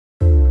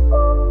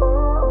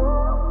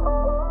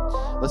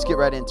let's get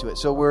right into it.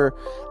 So we're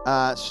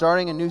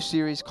starting a new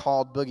series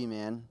called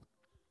Boogeyman.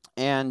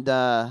 And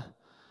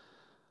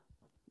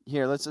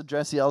here, let's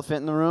address the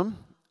elephant in the room.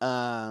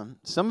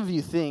 Some of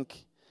you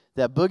think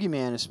that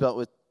Boogeyman is spelled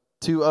with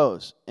two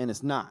O's, and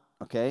it's not,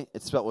 okay?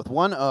 It's spelled with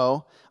one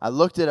O. I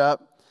looked it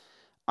up.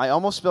 I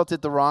almost spelled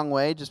it the wrong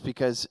way just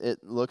because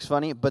it looks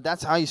funny, but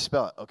that's how you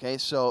spell it, okay?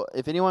 So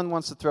if anyone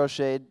wants to throw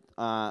shade,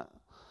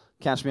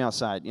 catch me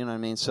outside, you know what I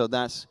mean? So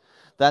that's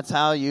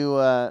how you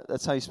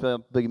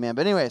spell Boogeyman.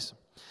 But anyways,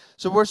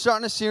 so we're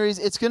starting a series.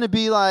 It's going to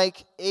be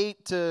like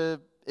 8 to,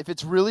 if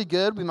it's really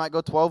good, we might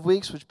go 12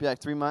 weeks, which would be like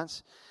 3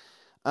 months.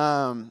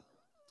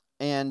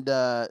 And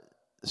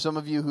some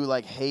of you who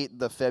like hate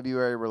the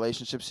February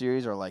relationship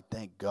series are like,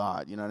 thank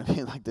God, you know what I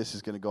mean? Like this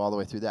is going to go all the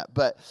way through that.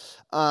 But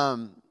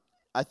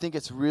I think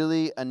it's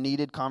really a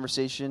needed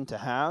conversation to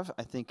have.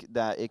 I think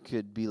that it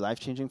could be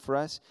life-changing for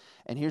us.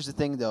 And here's the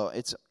thing, though.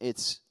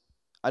 It's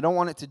I don't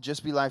want it to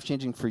just be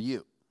life-changing for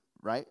you,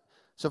 right?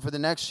 So for the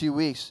next few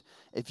weeks,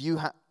 if you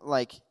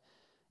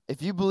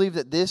believe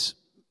that this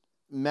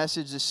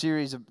message, this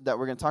series that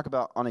we're going to talk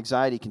about on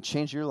anxiety can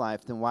change your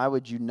life, then why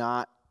would you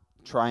not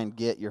try and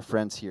get your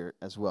friends here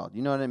as well?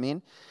 You know what I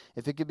mean?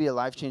 If it could be a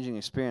life-changing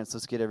experience,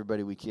 let's get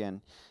everybody we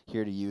can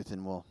here to youth,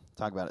 and we'll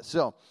talk about it.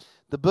 So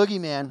the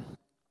Boogeyman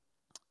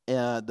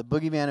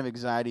of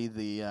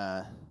anxiety,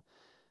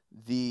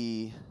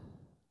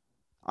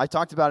 I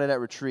talked about it at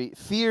retreat.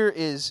 Fear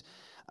is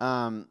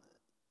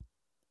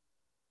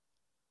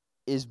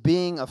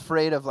being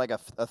afraid of like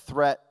a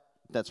threat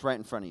that's right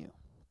in front of you.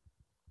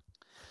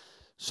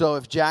 So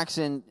if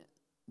Jackson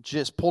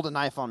just pulled a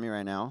knife on me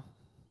right now,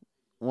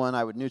 one,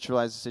 I would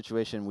neutralize the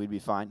situation, we'd be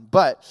fine.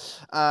 But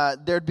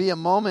there'd be a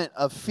moment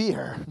of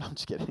fear. No, I'm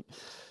just kidding.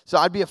 So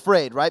I'd be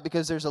afraid, right?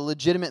 Because there's a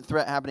legitimate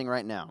threat happening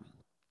right now.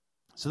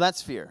 So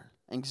that's fear.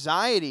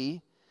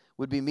 Anxiety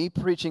would be me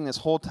preaching this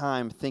whole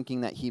time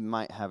thinking that he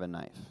might have a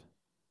knife,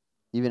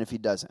 even if he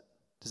doesn't.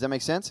 Does that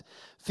make sense?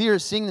 Fear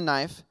is seeing the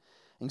knife.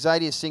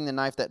 Anxiety is seeing the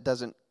knife that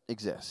doesn't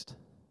exist.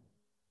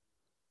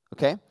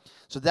 Okay?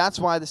 So that's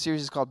why the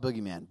series is called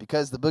Boogeyman,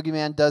 because the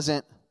Boogeyman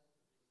doesn't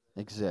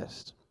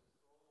exist.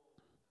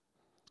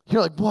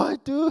 You're like,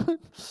 what, dude?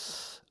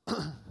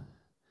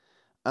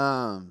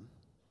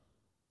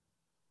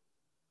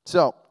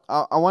 So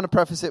I want to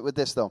preface it with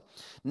this, though.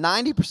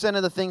 90%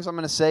 of the things I'm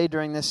going to say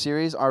during this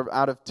series are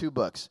out of two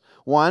books.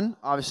 One,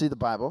 obviously, the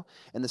Bible.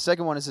 And the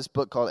second one is this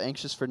book called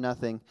Anxious for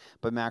Nothing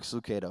by Max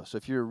Lucado. So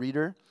if you're a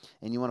reader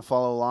and you want to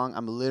follow along,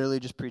 I'm literally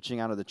just preaching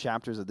out of the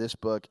chapters of this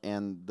book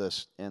and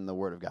the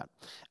Word of God.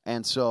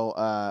 And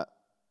so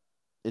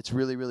it's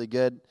really, really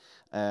good.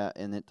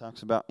 And it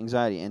talks about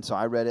anxiety. And so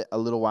I read it a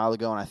little while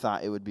ago, and I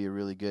thought it would be a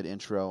really good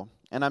intro.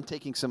 And I'm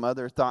taking some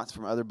other thoughts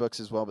from other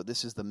books as well, but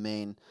this is the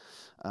main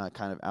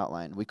kind of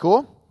outline. We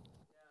cool?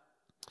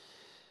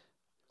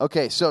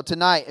 Okay, so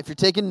tonight, if you're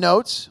taking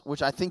notes,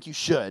 which I think you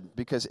should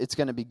because it's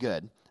going to be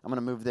good. I'm going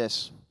to move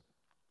this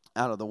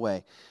out of the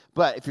way.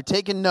 But if you're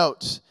taking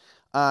notes,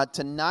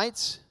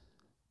 tonight's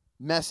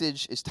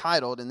message is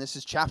titled, and this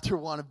is chapter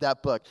 1 of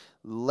that book,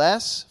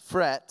 Less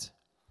Fret,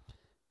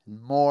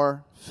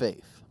 More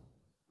Faith.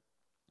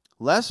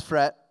 Less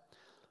fret,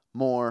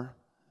 more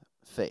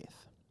faith.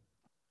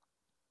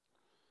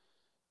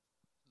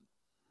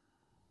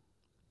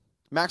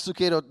 Max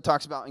Lucado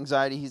talks about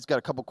anxiety. He's got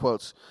a couple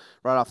quotes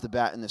right off the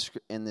bat in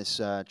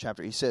this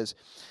chapter. He says,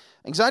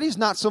 anxiety is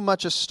not so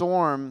much a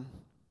storm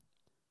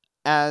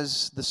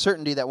as the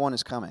certainty that one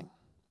is coming.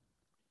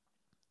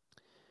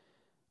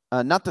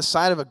 Not the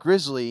sight of a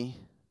grizzly,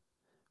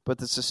 but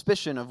the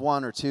suspicion of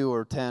 1 or 2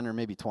 or 10 or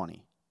maybe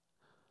 20.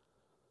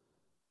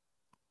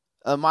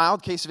 A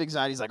mild case of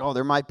anxiety is like,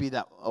 there might be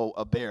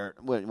a bear.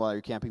 While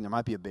you're camping, there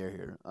might be a bear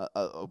here.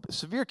 A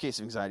severe case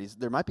of anxiety is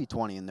there might be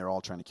 20 and they're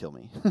all trying to kill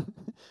me.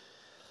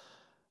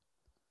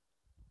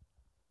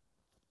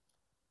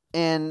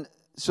 And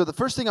so the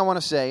first thing I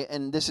want to say,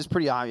 and this is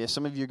pretty obvious,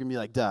 some of you are going to be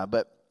like, duh,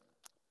 but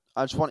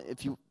I just want,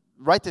 if you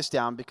write this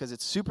down because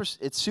it's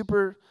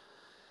super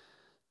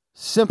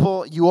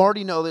simple. You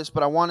already know this,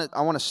 but I want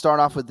to start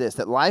off with this,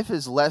 that life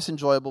is less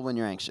enjoyable when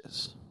you're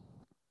anxious.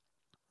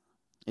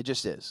 It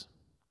just is.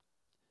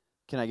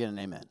 Can I get an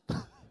amen?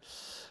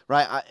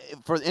 Right?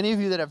 For any of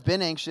you that have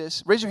been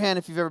anxious, raise your hand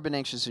if you've ever been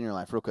anxious in your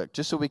life real quick,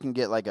 just so we can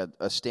get like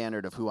a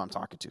standard of who I'm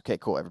talking to. Okay,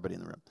 cool, everybody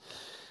in the room.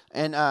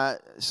 And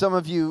some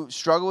of you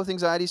struggle with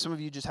anxiety. Some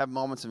of you just have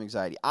moments of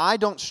anxiety. I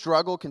don't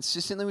struggle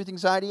consistently with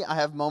anxiety. I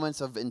have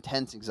moments of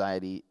intense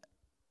anxiety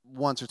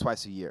once or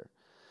twice a year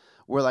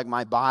where like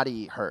my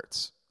body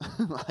hurts.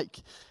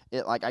 like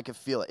I could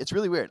feel it. It's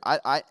really weird.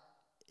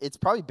 It's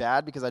probably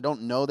bad because I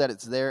don't know that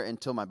it's there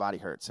until my body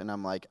hurts. And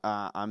I'm like,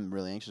 I'm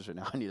really anxious right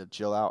now. I need to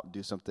chill out and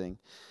do something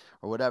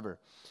or whatever.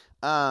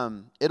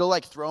 It'll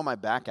like throw my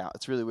back out.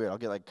 It's really weird. I'll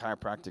get like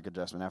chiropractic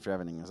adjustment after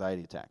having an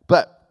anxiety attack.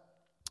 But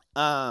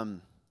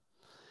on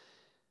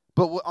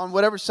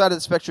whatever side of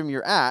the spectrum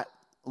you're at,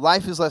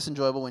 life is less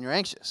enjoyable when you're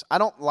anxious. I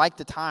don't like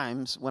the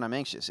times when I'm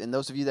anxious. And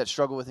those of you that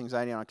struggle with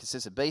anxiety on a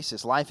consistent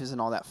basis, life isn't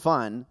all that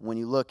fun when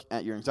you look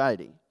at your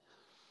anxiety.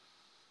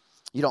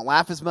 You don't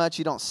laugh as much.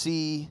 You don't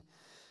see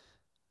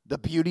the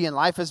beauty in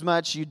life as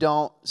much. You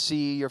don't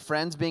see your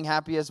friends being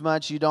happy as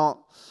much. You don't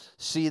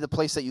see the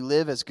place that you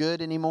live as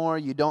good anymore.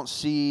 You don't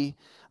see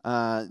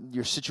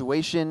your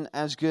situation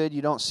as good.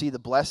 You don't see the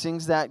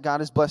blessings that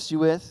God has blessed you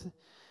with.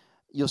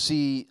 You'll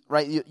see,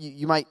 right,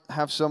 you might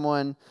have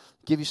someone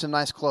give you some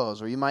nice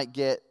clothes, or you might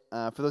get,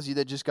 for those of you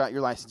that just got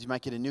your license, you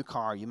might get a new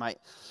car. You might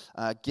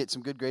get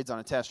some good grades on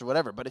a test or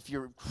whatever. But if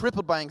you're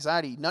crippled by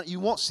anxiety, you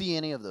won't see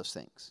any of those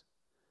things.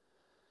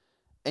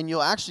 And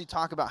you'll actually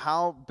talk about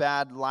how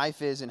bad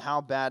life is and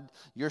how bad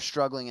you're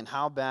struggling and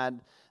how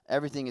bad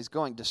everything is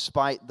going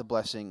despite the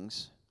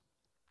blessings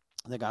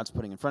that God's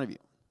putting in front of you.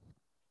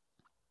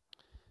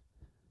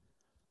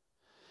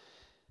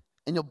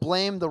 And you'll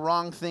blame the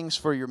wrong things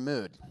for your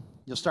mood.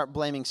 You'll start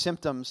blaming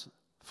symptoms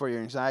for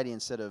your anxiety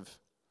instead of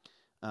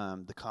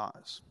the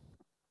cause.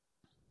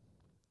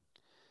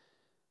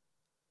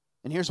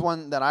 And here's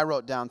one that I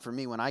wrote down for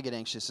me when I get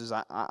anxious is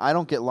I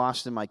don't get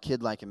lost in my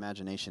kid-like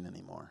imagination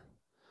anymore.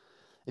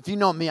 If you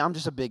know me, I'm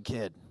just a big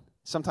kid.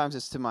 Sometimes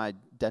it's to my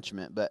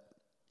detriment, but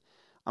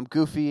I'm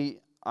goofy.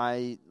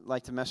 I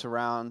like to mess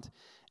around,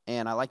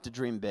 and I like to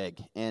dream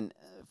big. And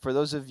for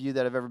those of you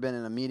that have ever been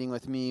in a meeting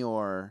with me,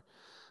 or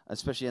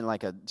especially in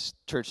like a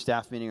church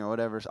staff meeting or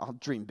whatever, I'll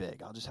dream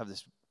big. I'll just have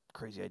this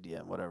crazy idea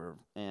and whatever.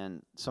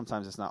 And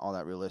sometimes it's not all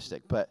that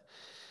realistic. But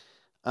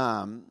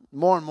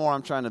more and more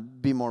I'm trying to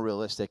be more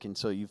realistic, and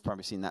so you've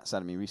probably seen that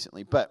side of me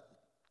recently. But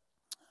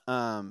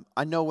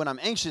I know when I'm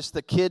anxious,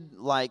 the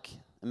kid-like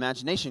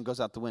imagination goes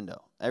out the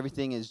window.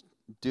 Everything is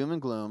doom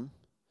and gloom,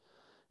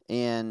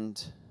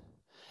 and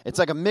it's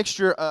like a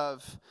mixture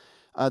of,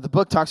 the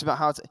book talks about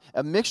how it's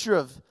a mixture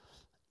of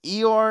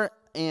Eeyore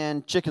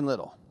and Chicken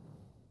Little.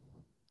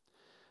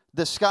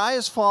 The sky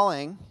is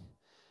falling,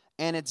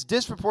 and it's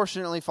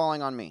disproportionately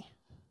falling on me.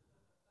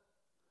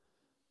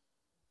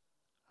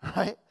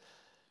 Right?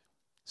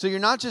 So you're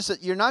not just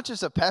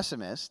a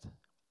pessimist.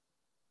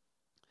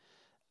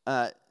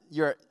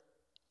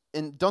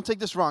 And don't take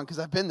this wrong because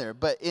I've been there,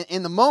 but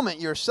in the moment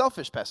you're a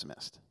selfish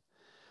pessimist,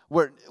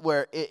 where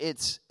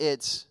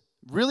it's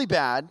really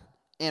bad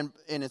and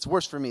it's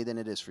worse for me than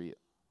it is for you.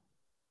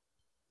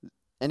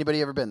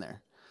 Anybody ever been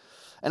there?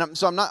 And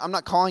I'm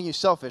not calling you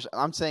selfish.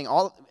 I'm saying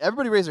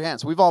everybody raise their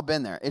hands. We've all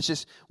been there. It's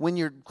just when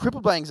you're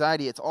crippled by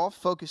anxiety, it's all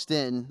focused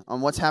in on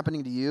what's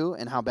happening to you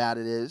and how bad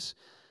it is,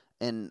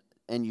 and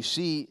you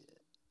see.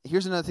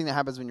 Here's another thing that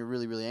happens when you're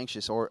really, really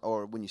anxious,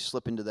 or when you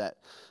slip into that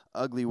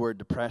ugly word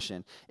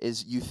depression,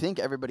 is you think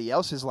everybody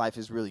else's life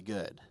is really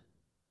good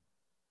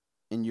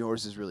and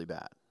yours is really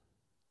bad.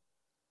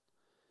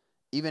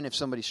 Even if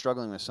somebody's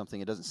struggling with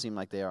something, it doesn't seem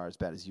like they are as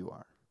bad as you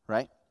are,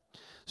 right?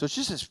 So it's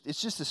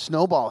just a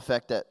snowball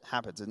effect that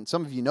happens. And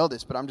some of you know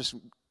this, but I'm just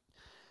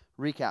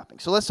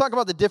recapping. So let's talk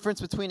about the difference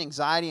between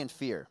anxiety and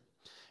fear.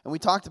 And we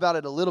talked about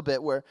it a little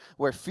bit, where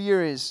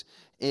fear is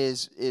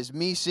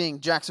me seeing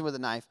Jackson with a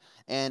knife,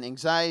 and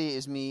anxiety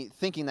is me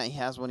thinking that he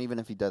has one even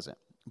if he doesn't.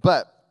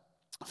 But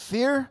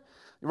fear,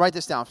 write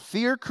this down,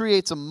 fear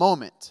creates a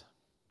moment,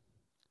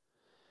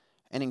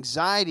 and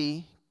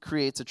anxiety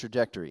creates a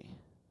trajectory.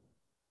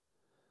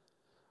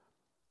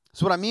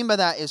 So what I mean by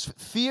that is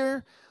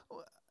fear,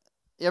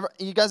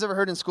 you guys ever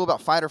heard in school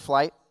about fight or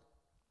flight?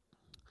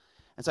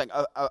 It's like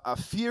a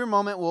fear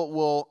moment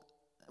will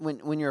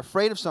when you're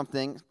afraid of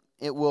something,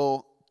 it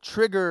will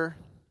trigger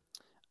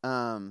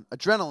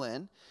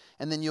adrenaline,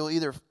 and then you'll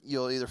either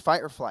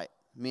fight or flight,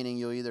 meaning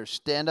you'll either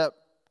stand up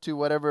to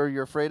whatever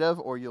you're afraid of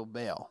or you'll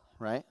bail,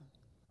 right?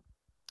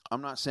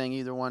 I'm not saying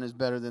either one is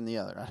better than the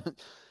other.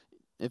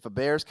 If a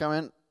bear's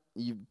coming,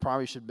 you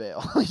probably should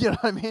bail. You know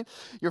what I mean?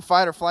 Your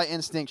fight or flight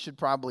instinct should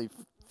probably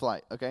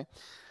flight, okay?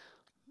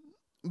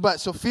 But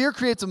so fear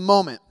creates a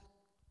moment.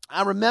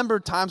 I remember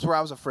times where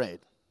I was afraid.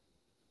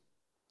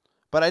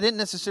 But I didn't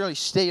necessarily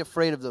stay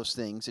afraid of those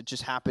things. It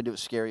just happened. It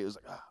was scary. It was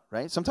like,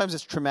 right? Sometimes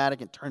it's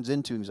traumatic and turns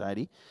into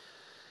anxiety.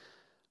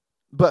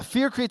 But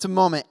fear creates a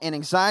moment, and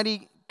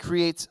anxiety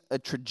creates a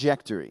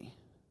trajectory,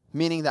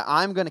 meaning that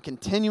I'm going to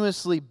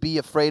continuously be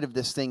afraid of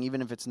this thing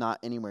even if it's not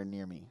anywhere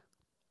near me.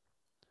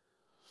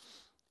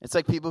 It's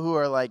like people who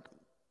are like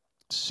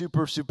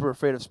super, super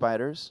afraid of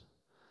spiders.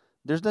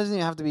 There doesn't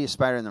even have to be a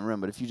spider in the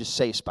room, but if you just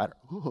say spider,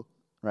 ooh,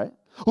 right?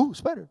 Ooh,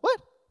 spider, what?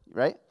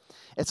 Right?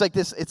 It's like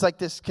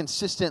this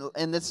consistent,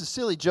 and it's a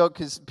silly joke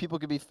because people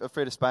could be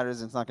afraid of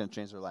spiders and it's not going to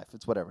change their life.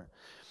 It's whatever.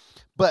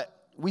 But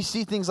we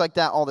see things like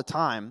that all the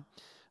time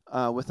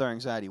with our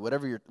anxiety.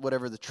 Whatever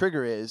the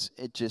trigger is,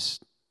 it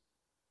just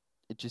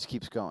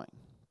keeps going.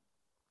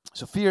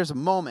 So fear is a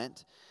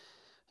moment,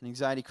 and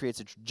anxiety creates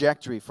a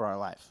trajectory for our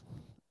life.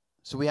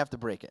 So we have to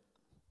break it.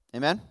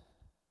 Amen?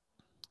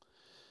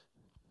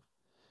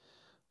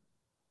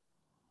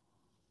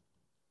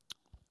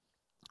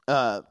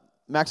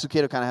 Max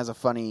Lucado kind of has a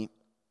funny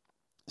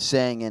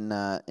saying in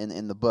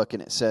the book,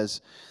 and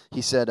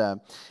he said,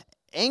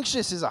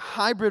 anxious is a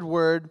hybrid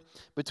word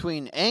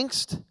between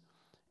angst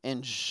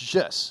and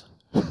just.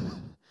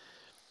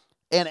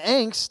 And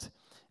angst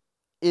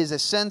is a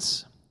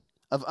sense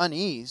of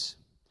unease,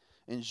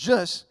 and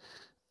just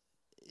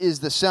is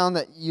the sound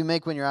that you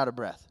make when you're out of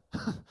breath.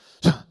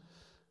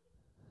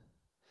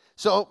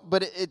 So,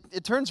 but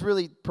it turns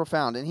really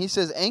profound. And he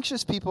says,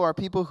 anxious people are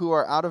people who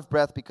are out of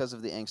breath because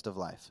of the angst of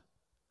life.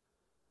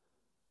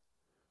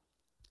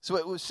 So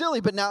it was silly,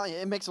 but now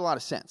it makes a lot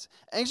of sense.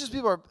 Anxious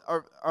people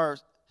are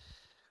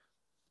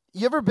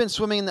you ever been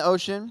swimming in the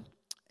ocean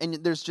and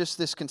there's just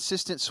this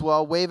consistent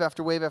swell, wave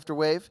after wave after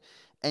wave,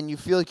 and you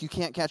feel like you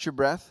can't catch your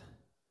breath?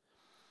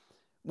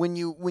 When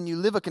you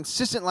live a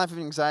consistent life of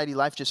anxiety,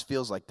 life just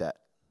feels like that.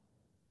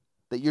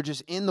 That you're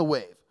just in the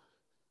wave,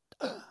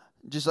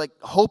 just like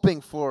hoping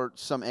for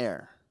some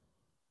air,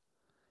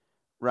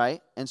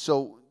 right? And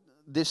so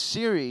this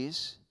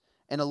series,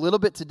 and a little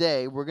bit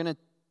today, we're gonna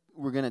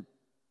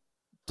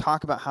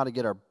talk about how to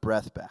get our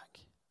breath back,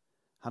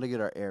 how to get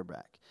our air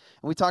back.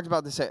 And we talked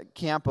about this at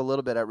camp a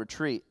little bit at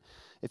retreat.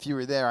 If you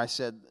were there, I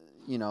said,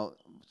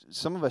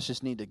 some of us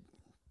just need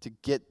to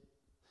get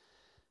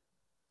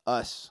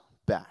us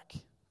back,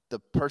 the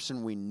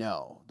person we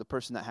know, the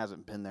person that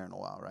hasn't been there in a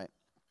while, right?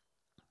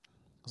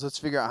 So let's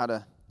figure out how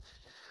to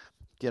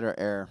get our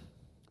air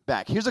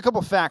back. Here's a couple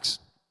facts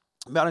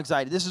about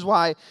anxiety. This is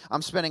why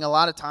I'm spending a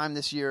lot of time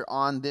this year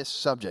on this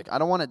subject. I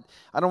don't want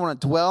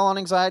to dwell on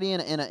anxiety in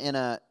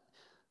a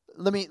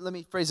let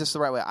me phrase this the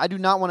right way. I do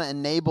not want to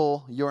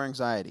enable your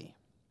anxiety.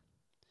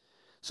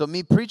 So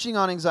me preaching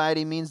on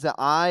anxiety means that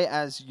I,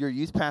 as your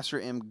youth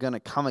pastor, am going to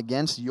come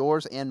against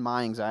yours and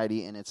my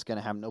anxiety, and it's going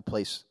to have no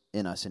place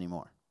in us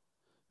anymore.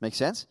 Make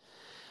sense?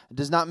 It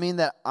does not mean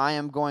that I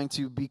am going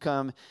to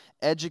become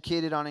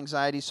educated on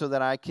anxiety so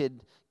that I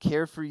could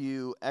care for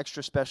you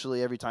extra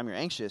specially every time you're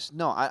anxious.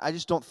 No, I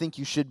just don't think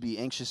you should be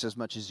anxious as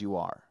much as you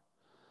are,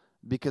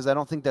 because I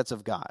don't think that's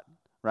of God,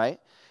 right?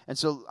 And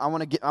so I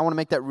want to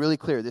make that really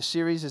clear. This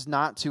series is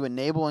not to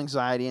enable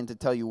anxiety and to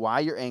tell you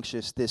why you're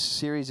anxious. This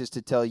series is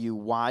to tell you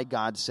why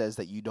God says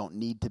that you don't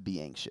need to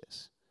be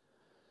anxious.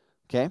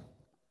 Okay?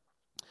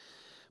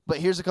 But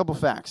here's a couple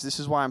facts. This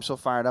is why I'm so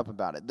fired up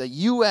about it. The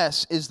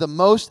U.S. is the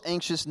most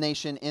anxious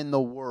nation in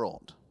the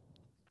world.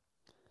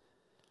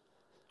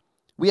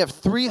 We have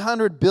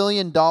 $300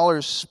 billion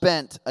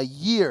spent a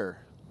year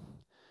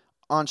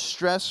on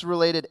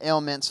stress-related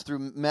ailments through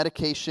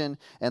medication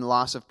and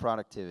loss of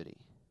productivity.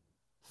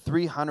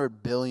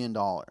 $300 billion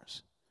on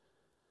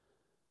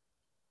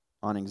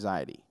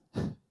anxiety.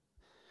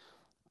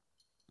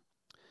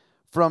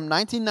 From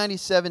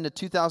 1997 to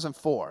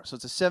 2004, so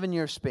it's a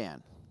 7-year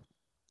span,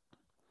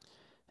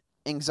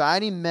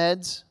 anxiety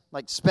meds,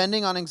 like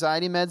spending on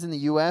anxiety meds in the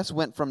U.S.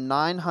 went from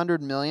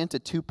 $900 million to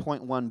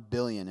 $2.1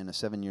 billion in a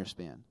 7-year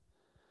span.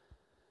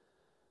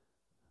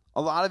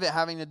 A lot of it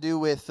having to do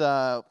with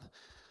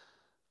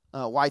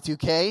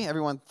Y2K.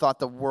 Everyone thought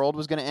the world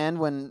was going to end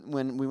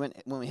when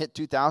we hit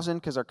 2000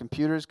 because our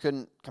computers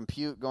couldn't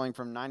compute going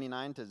from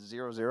 99 to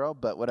 00,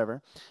 but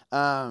whatever.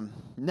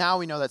 Now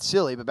we know that's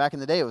silly, but back in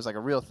the day it was like a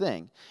real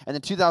thing. And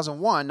then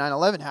 2001,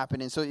 9/11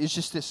 happened, and so it's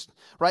just this,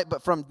 right?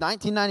 But from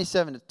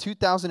 1997 to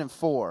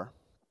 2004,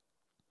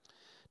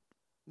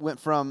 went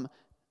from,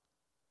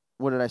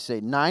 what did I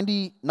say,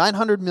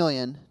 $900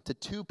 million to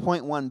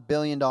 $2.1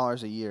 billion a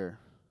year.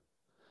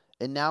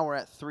 And now we're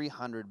at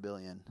 $300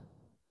 billion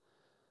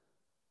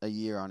a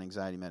year on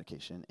anxiety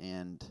medication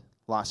and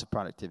loss of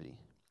productivity,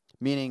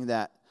 meaning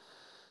that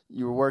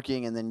you're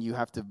working and then you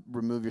have to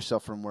remove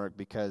yourself from work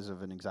because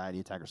of an anxiety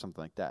attack or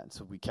something like that. And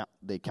so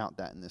they count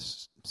that in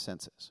this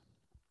census.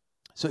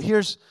 So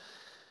here's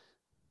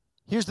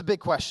the big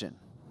question.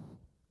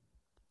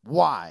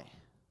 Why?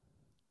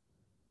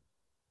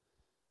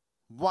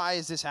 Why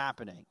is this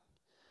happening?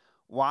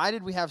 Why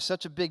did we have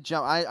such a big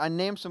jump? I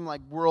named some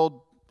like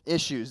world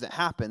issues that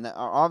happen that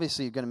are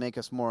obviously going to make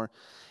us more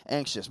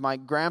anxious. My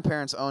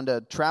grandparents owned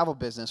a travel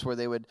business where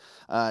they would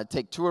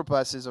take tour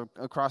buses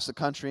across the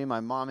country.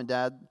 My mom and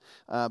dad,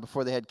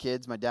 before they had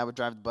kids, my dad would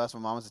drive the bus. My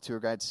mom was the tour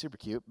guide. Super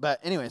cute. But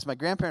anyways, my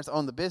grandparents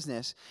owned the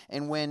business,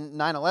 and when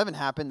 9/11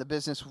 happened, the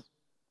business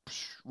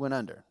went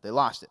under. They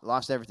lost it,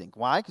 lost everything.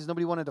 Why? Because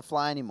nobody wanted to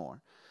fly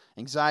anymore.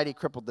 Anxiety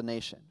crippled the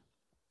nation.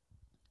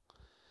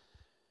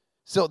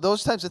 So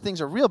those types of things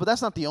are real, but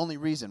that's not the only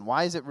reason.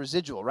 Why is it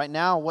residual? Right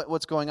now,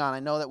 what's going on? I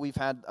know that we've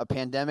had a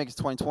pandemic. It's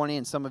 2020,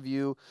 and some of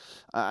you,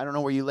 I don't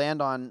know where you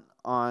land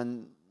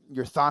on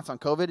your thoughts on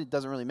COVID. It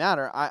doesn't really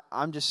matter.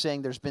 I'm just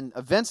saying there's been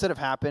events that have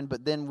happened,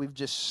 but then we've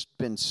just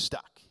been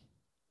stuck.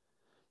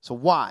 So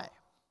why?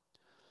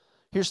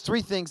 Here's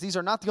 3 things. These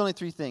are not the only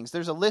 3 things.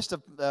 There's a list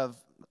of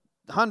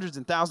hundreds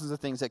and thousands of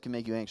things that can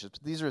make you anxious.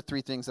 But these are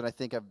 3 things that I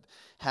think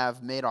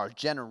have made our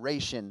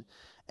generation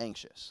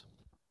anxious.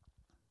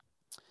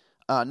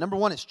 Number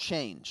 1 is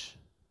change.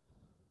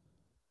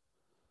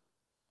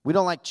 We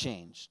don't like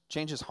change.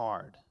 Change is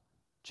hard.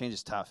 Change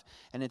is tough.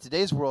 And in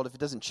today's world, if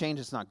it doesn't change,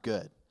 it's not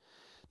good.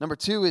 Number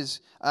 2 is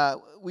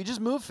we just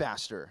move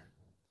faster.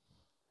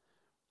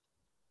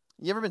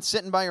 You ever been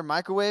sitting by your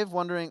microwave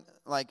wondering,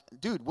 like,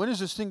 dude, when is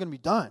this thing going to be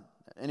done?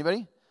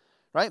 Anybody?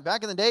 Right?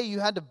 Back in the day, you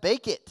had to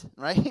bake it,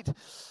 right?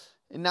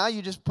 And now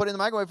you just put it in the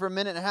microwave for a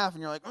minute and a half,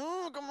 and you're like,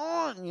 oh, come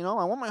on,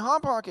 I want my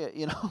Hot Pocket.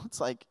 It's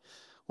like,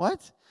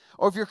 what?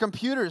 Or if your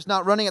computer is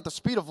not running at the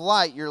speed of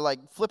light, you're like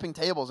flipping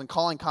tables and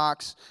calling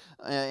Cox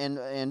and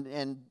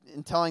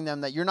telling them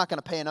that you're not going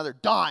to pay another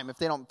dime if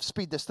they don't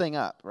speed this thing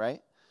up,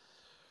 right?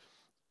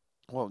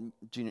 Well,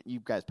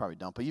 you guys probably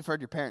don't, but you've heard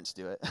your parents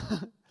do it.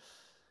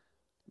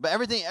 But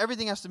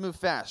everything has to move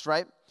fast,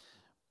 right?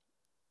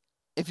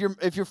 If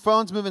your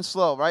phone's moving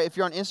slow, right? If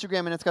you're on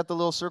Instagram and it's got the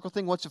little circle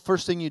thing, what's the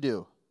first thing you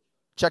do?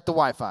 Check the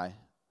Wi-Fi.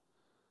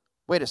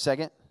 Wait a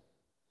second.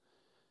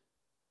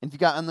 And if you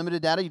got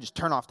unlimited data, you just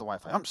turn off the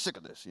Wi-Fi. I'm sick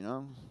of this,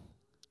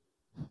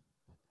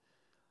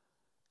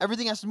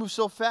 Everything has to move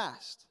so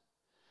fast.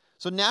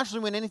 So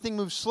naturally, when anything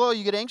moves slow,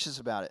 you get anxious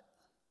about it.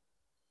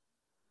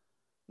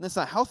 And that's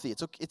not healthy.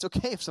 It's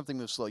okay if something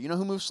moves slow. You know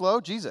who moves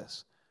slow?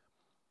 Jesus.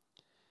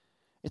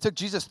 It took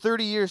Jesus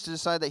 30 years to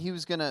decide that he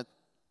was going to,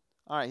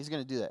 all right, he's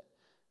going to do that.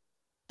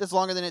 That's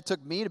longer than it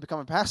took me to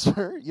become a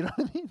pastor. You know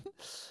what I mean?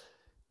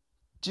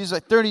 Jesus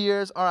like 30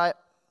 years, all right,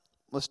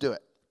 let's do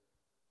it.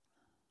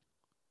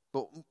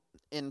 But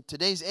in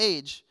today's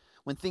age,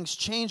 when things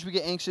change, we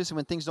get anxious, and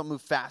when things don't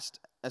move fast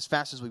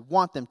as we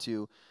want them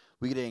to,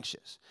 we get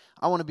anxious.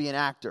 I want to be an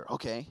actor.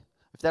 Okay.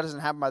 If that doesn't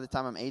happen by the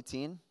time I'm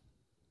 18,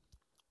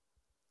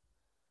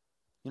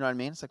 you know what I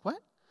mean? It's like, what?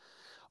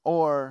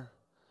 Or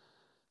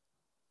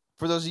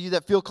for those of you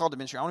that feel called to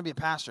ministry, I want to be a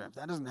pastor. If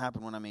that doesn't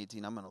happen when I'm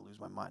 18, I'm going to lose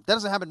my mind. If that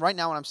doesn't happen right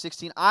now when I'm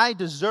 16, I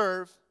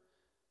deserve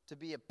to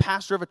be a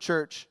pastor of a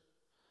church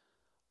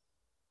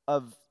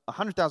of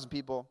 100,000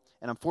 people,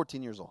 and I'm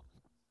 14 years old.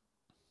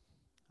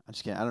 I'm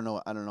just kidding. I don't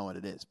know what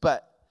it is.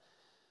 But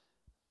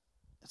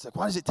it's like,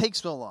 why does it take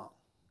so long?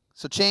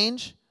 So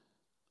change,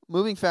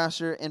 moving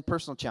faster, and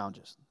personal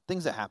challenges,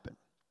 things that happen.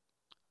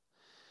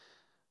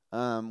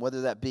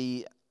 Whether that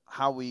be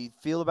how we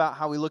feel about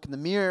how we look in the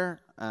mirror,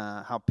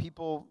 how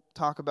people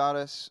talk about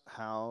us,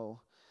 how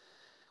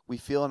we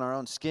feel in our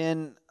own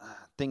skin,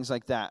 things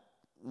like that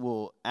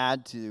will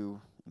add to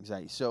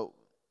anxiety. So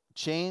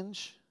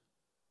change,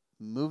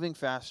 moving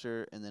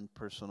faster, and then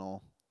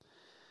personal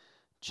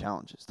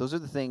challenges. Those are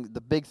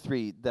the big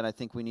three that I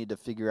think we need to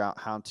figure out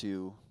how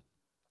to.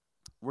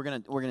 We're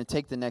gonna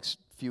take the next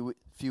few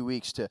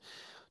weeks to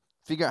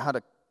figure out how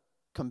to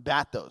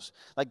combat those.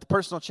 Like the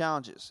personal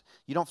challenges.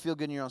 You don't feel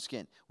good in your own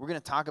skin. We're going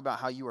to talk about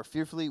how you are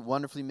fearfully,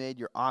 wonderfully made.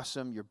 You're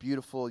awesome. You're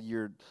beautiful.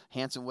 You're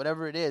handsome.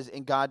 Whatever it is.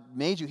 And God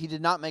made you. He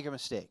did not make a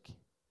mistake.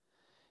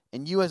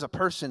 And you as a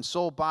person,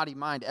 soul, body,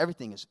 mind,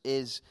 everything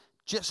is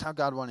just how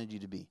God wanted you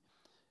to be.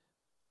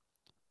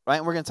 Right?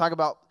 And we're going to talk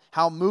about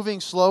how moving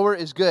slower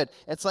is good.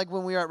 It's like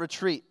when we are at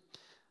retreat.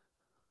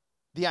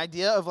 The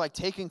idea of like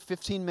taking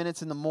 15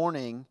 minutes in the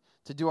morning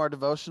to do our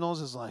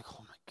devotionals is like,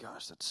 oh my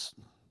gosh, that's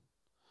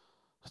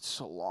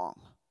so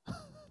long.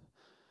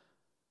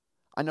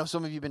 I know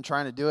some of you have been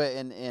trying to do it,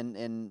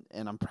 and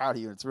I'm proud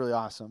of you. It's really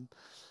awesome.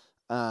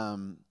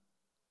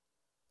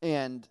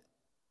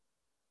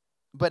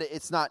 But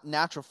it's not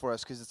natural for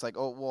us because it's like,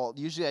 oh, well,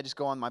 usually I just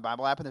go on my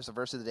Bible app and there's a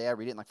verse of the day. I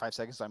read it in like 5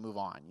 seconds, so I move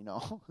on,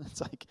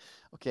 It's like,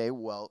 okay,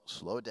 well,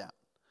 slow it down.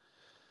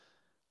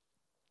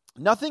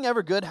 Nothing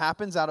ever good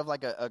happens out of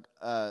like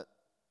a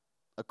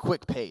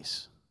quick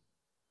pace.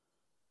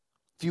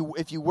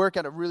 If you work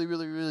at a really,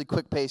 really, really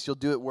quick pace, you'll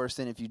do it worse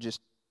than if you just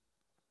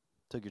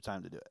took your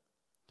time to do it.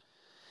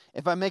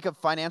 If I make a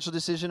financial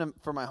decision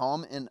for my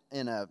home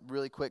in a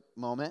really quick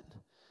moment,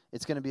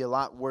 it's going to be a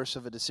lot worse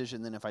of a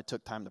decision than if I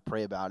took time to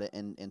pray about it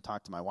and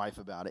talk to my wife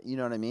about it. You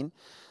know what I mean?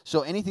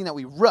 So anything that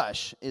we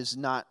rush is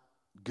not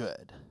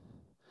good.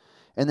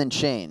 And then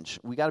change.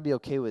 We got to be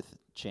okay with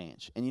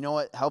change. And you know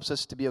what helps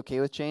us to be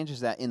okay with change is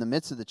that in the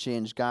midst of the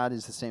change, God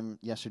is the same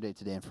yesterday,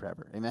 today, and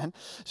forever. Amen?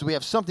 So we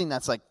have something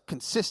that's like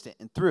consistent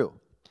and through.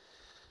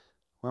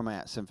 Where am I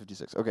at?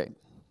 7:56. Okay.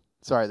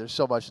 Sorry, there's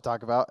so much to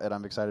talk about, and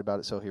I'm excited about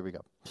it, so here we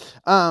go.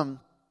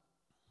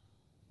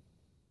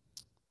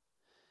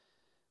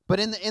 But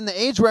in the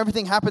age where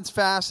everything happens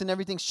fast and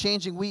everything's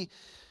changing, we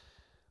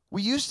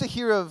used to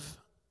hear of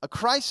a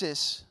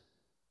crisis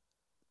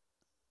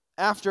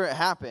after it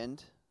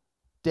happened,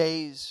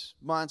 days,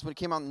 months, when it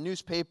came out in the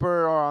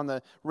newspaper or on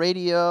the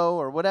radio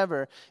or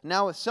whatever.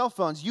 Now with cell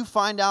phones, you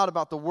find out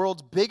about the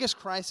world's biggest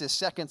crisis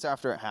seconds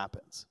after it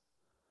happens.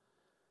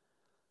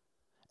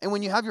 And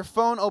when you have your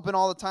phone open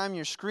all the time,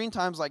 your screen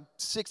time's like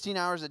 16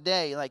 hours a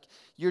day, like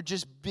you're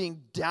just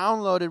being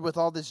downloaded with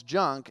all this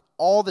junk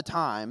all the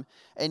time.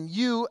 And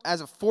you,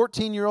 as a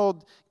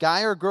 14-year-old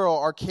guy or girl,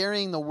 are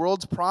carrying the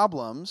world's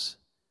problems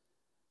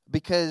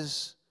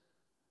because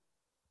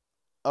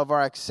of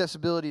our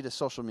accessibility to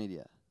social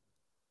media.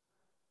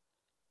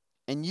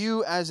 And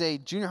you, as a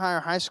junior high or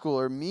high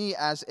schooler, me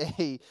as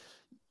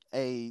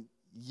a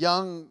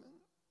young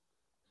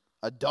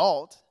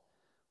adult,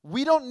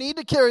 we don't need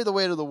to carry the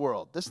weight of the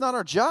world. That's not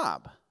our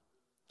job.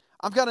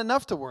 I've got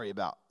enough to worry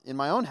about in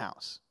my own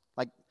house.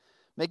 Like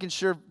making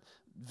sure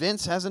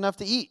Vince has enough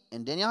to eat,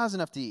 and Danielle has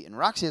enough to eat, and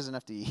Roxy has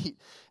enough to eat,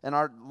 and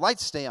our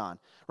lights stay on,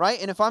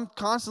 right? And if I'm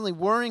constantly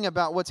worrying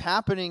about what's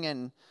happening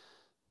in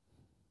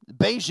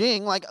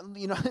Beijing, like,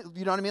 you know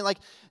what I mean? Like,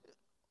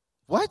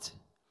 what?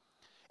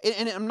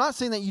 And I'm not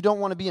saying that you don't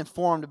want to be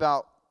informed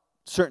about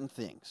certain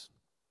things.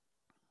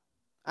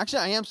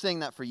 Actually, I am saying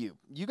that for you.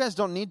 You guys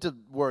don't need to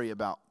worry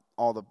about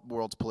all the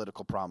world's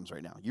political problems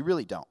right now. You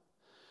really don't.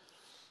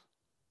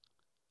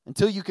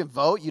 Until you can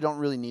vote, you don't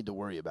really need to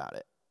worry about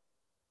it.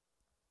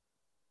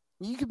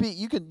 You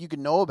could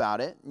know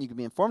about it, and you could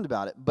be informed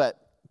about it,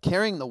 but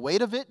carrying the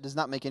weight of it does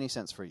not make any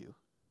sense for you.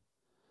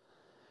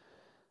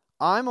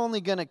 I'm only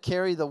going to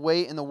carry the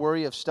weight and the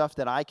worry of stuff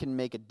that I can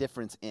make a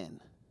difference in.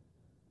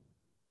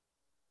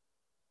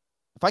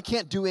 If I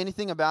can't do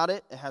anything about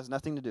it, it has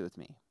nothing to do with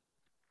me.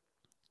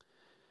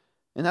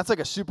 And that's like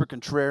a super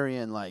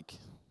contrarian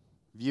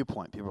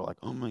viewpoint. People are like,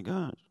 "Oh my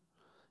gosh,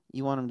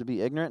 you want them to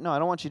be ignorant?" No, I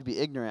don't want you to be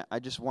ignorant. I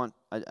just want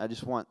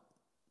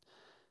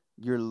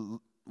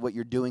what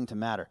you're doing to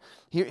matter.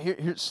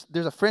 There's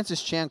a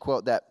Francis Chan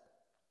quote that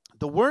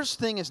the worst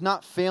thing is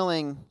not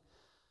failing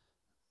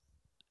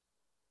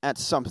at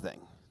something.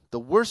 The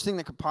worst thing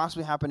that could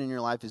possibly happen in your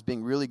life is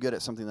being really good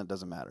at something that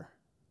doesn't matter.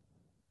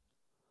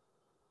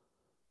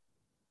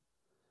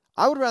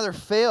 I would rather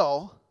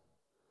fail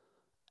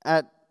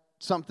at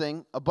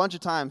something a bunch of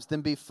times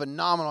than be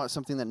phenomenal at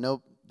something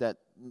that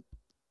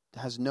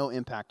has no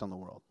impact on the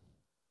world.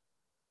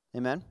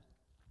 Amen?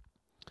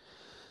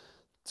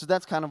 So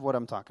that's kind of what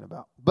I'm talking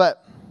about.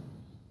 But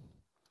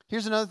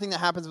here's another thing that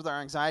happens with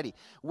our anxiety.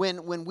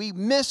 When we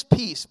miss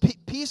peace,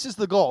 peace is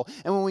the goal.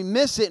 And when we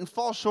miss it and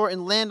fall short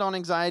and land on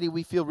anxiety,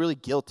 we feel really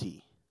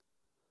guilty.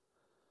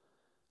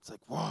 It's like,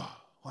 whoa,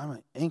 why am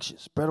I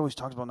anxious? Brett always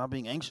talks about not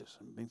being anxious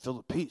and being filled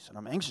with peace. And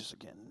I'm anxious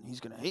again. And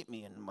he's going to hate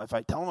me. And if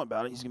I tell him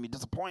about it, he's going to be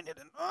disappointed.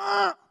 And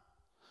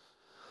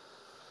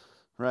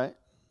right?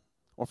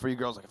 Or for you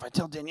girls, if I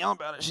tell Danielle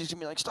about it, she's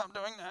going to be like, stop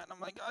doing that. And I'm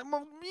like, I'm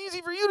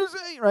easy for you to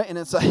say, right? And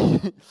it's like,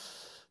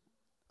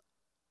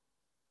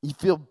 you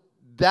feel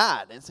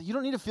bad. And so you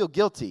don't need to feel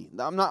guilty.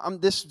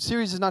 This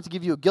series is not to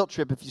give you a guilt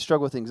trip if you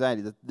struggle with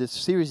anxiety. This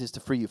series is to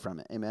free you from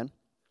it. Amen?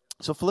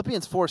 So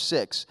Philippians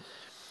 4:6.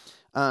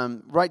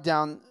 Write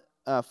down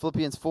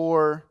Philippians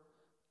 4,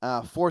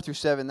 4 through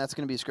 7. That's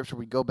going to be a scripture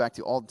we go back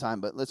to all the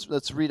time. But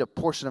let's read a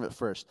portion of it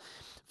first.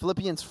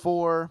 Philippians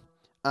 4,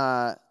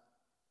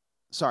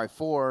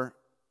 4,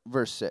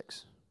 verse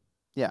 6.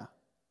 Yeah.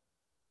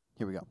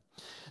 Here we go.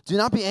 Do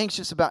not be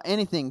anxious about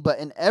anything, but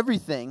in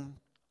everything,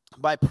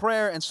 by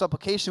prayer and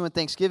supplication with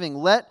thanksgiving,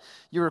 let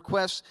your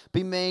requests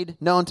be made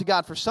known to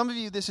God. For some of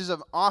you, this is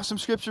an awesome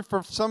scripture.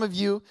 For some of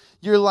you,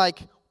 you're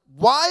like,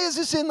 why is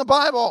this in the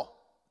Bible?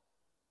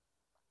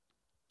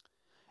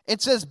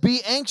 It says, be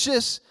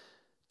anxious.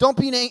 Don't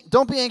be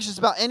anxious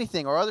about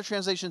anything. Or other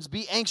translations,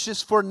 be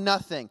anxious for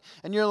nothing.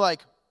 And you're like,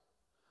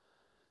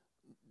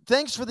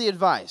 thanks for the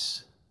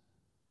advice.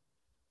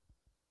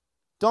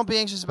 Don't be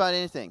anxious about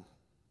anything.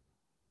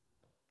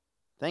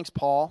 Thanks,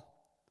 Paul.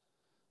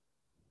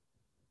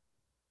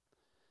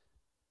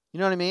 You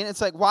know what I mean?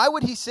 It's like, why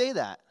would he say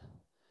that?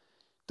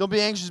 Don't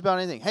be anxious about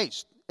anything. Hey,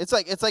 it's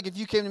like if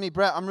you came to me,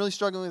 Brett, I'm really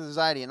struggling with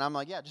anxiety, and I'm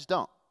like, yeah, just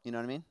don't. You know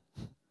what I mean?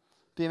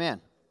 Be a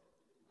man.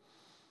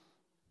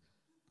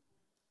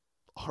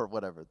 Or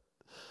whatever.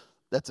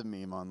 That's a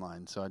meme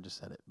online, so I just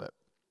said it. But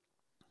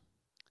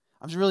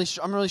I'm really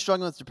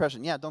struggling with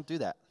depression. Yeah, don't do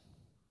that.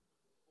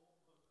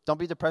 Don't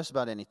be depressed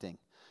about anything.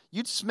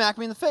 You'd smack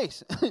me in the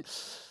face.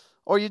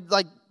 Or you'd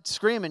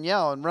scream and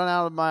yell and run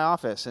out of my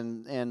office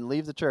and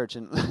leave the church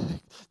and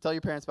tell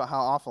your parents about how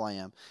awful I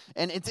am.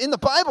 And it's in the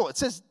Bible. It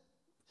says,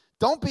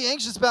 don't be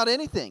anxious about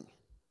anything.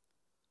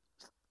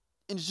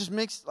 And it just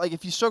makes,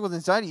 if you struggle with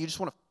anxiety, you just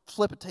want to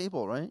flip a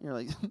table, right? You're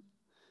like,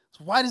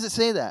 so why does it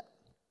say that?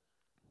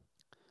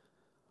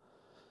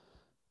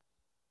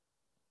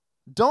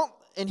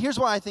 And here's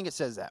why I think it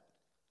says that.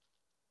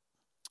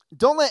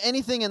 Don't let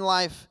anything in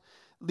life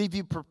leave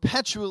you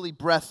perpetually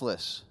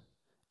breathless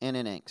and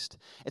in angst.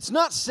 It's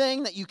not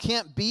saying that you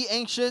can't be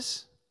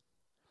anxious.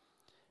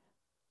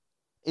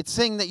 It's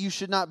saying that you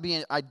should not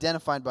be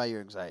identified by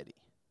your anxiety.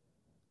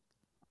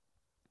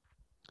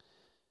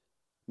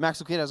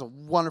 Max Lucado has a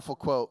wonderful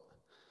quote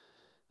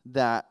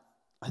that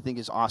I think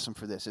is awesome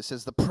for this. It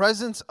says, the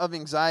presence of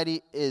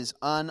anxiety is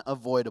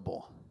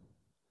unavoidable,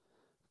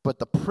 but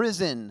the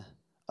prison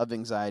of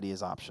anxiety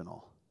is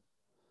optional.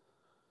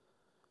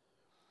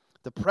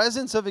 The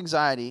presence of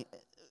anxiety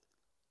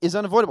is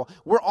unavoidable.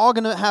 We're all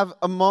going to have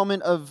a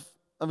moment of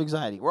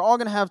anxiety. We're all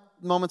going to have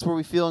moments where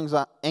we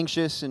feel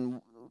anxious and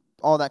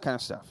all that kind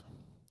of stuff.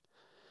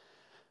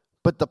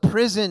 But the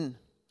prison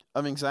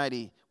of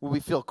anxiety, where we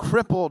feel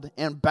crippled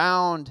and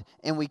bound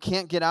and we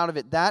can't get out of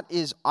it, that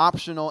is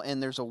optional,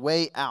 and there's a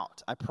way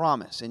out, I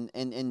promise.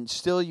 And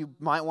still, you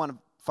might want to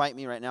fight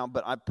me right now,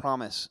 but I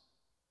promise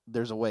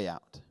there's a way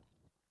out.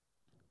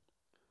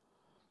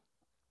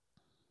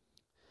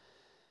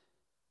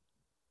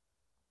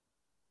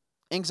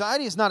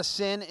 Anxiety is not a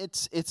sin,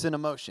 it's an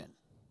emotion.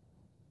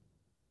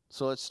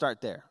 So let's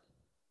start there.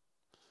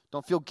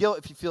 Don't feel guilt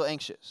if you feel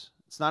anxious.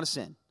 It's not a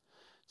sin.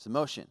 It's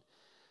emotion.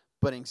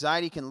 But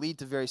anxiety can lead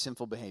to very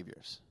sinful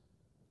behaviors.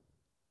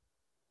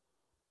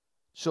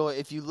 So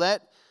if you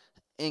let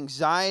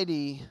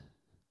anxiety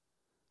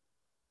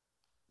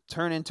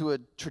turn into a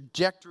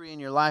trajectory in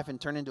your life and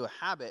turn into a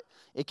habit,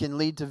 it can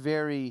lead to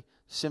very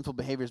sinful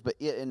behaviors, but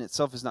it in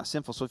itself is not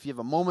sinful. So if you have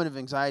a moment of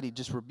anxiety,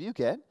 just rebuke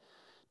it.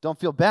 Don't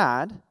feel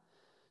bad.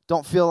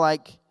 Don't feel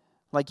like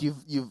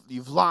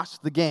you've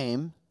lost the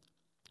game,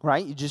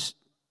 right?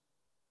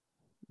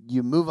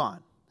 You move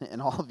on.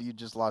 And all of you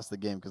just lost the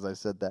game because I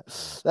said that.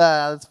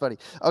 That's funny.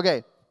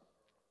 Okay,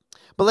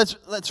 but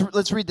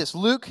let's read this.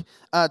 Luke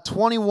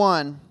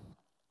 21,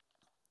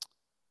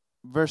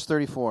 verse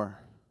 34.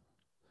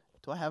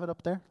 Do I have it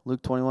up there?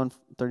 Luke 21,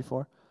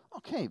 34.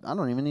 Okay, I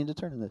don't even need to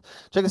turn to this.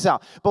 Check this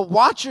out. But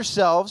watch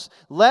yourselves,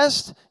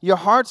 lest your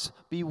hearts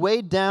be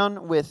weighed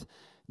down with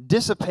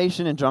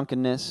dissipation and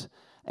drunkenness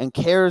and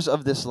cares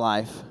of this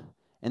life,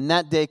 and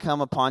that day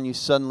come upon you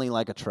suddenly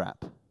like a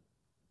trap.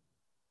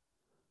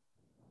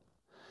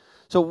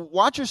 So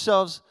watch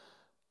yourselves,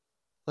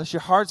 lest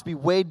your hearts be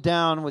weighed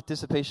down with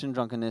dissipation and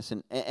drunkenness.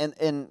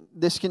 And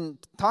this can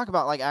talk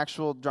about like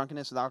actual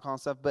drunkenness with alcohol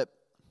and stuff, but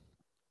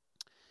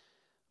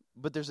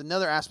there's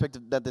another aspect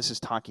that this is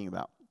talking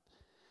about.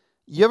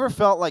 You ever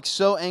felt like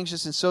so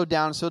anxious and so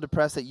down and so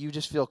depressed that you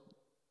just feel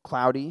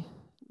cloudy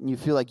and you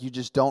feel like you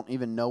just don't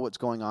even know what's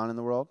going on in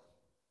the world?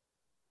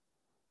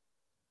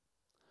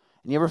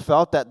 And you ever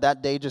felt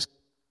that day just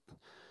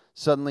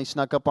suddenly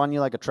snuck up on you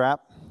like a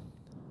trap?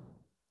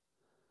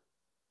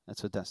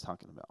 That's what that's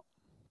talking about.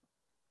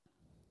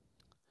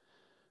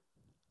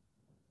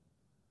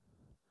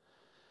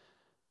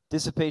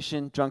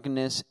 Dissipation,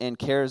 drunkenness, and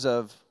cares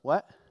of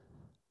what?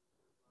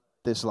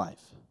 This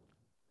life.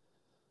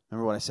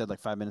 Remember what I said like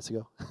 5 minutes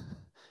ago?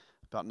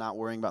 About not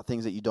worrying about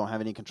things that you don't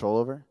have any control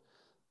over?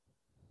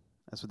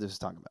 That's what this is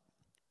talking about.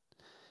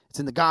 It's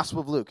in the Gospel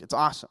of Luke. It's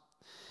awesome.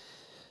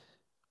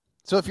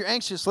 So if you're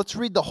anxious, let's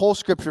read the whole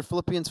scripture,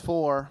 Philippians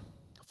 4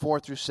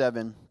 through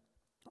 7.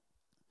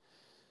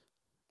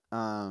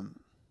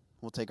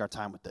 We'll take our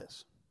time with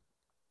this.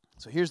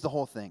 So here's the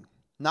whole thing.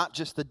 Not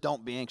just the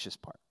don't be anxious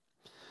part.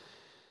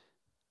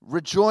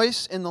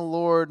 Rejoice in the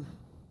Lord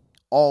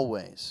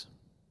always.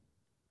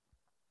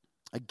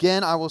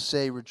 Again, I will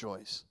say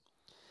rejoice.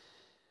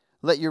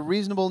 Let your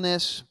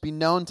reasonableness be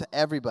known to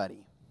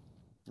everybody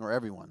or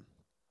everyone.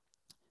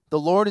 The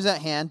Lord is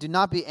at hand. Do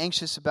not be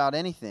anxious about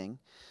anything.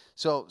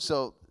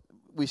 So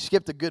we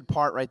skipped a good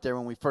part right there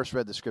when we first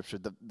read the scripture.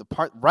 The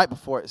part right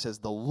before it says,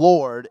 the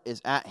Lord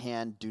is at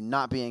hand. Do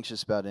not be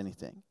anxious about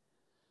anything.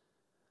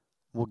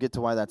 We'll get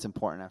to why that's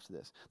important after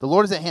this. The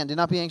Lord is at hand. Do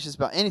not be anxious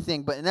about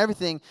anything, but in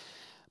everything,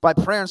 by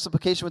prayer and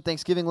supplication with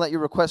thanksgiving, let your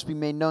requests be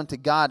made known to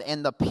God.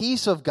 And the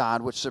peace of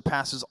God, which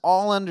surpasses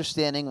all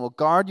understanding, will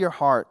guard your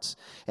hearts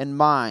and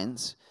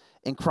minds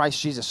in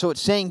Christ Jesus. So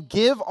it's saying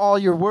give all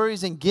your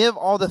worries and give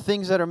all the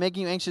things that are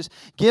making you anxious.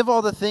 Give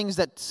all the things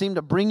that seem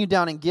to bring you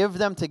down and give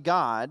them to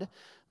God.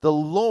 The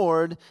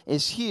Lord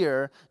is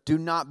here. Do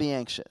not be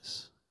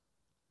anxious.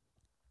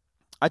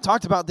 I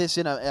talked about this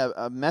in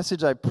a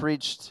message I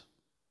preached,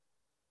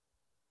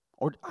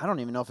 or I don't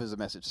even know if it was a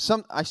message.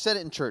 I said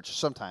it in church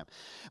sometime.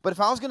 But if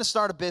I was going to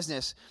start a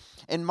business,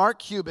 and Mark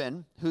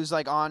Cuban, who's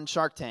like on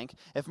Shark Tank,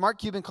 if Mark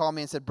Cuban called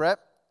me and said, Brett,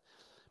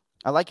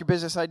 I like your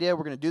business idea.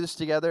 We're going to do this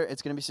together.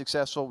 It's going to be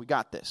successful. We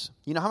got this.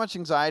 You know how much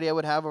anxiety I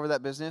would have over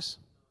that business?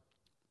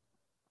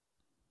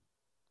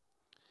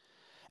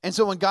 And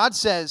so when God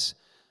says,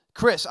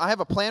 Chris, I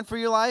have a plan for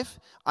your life.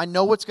 I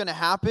know what's going to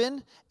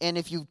happen. And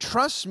if you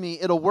trust me,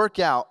 it'll work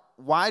out.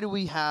 Why do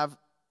we have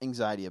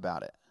anxiety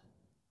about it?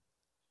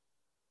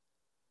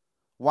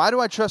 Why do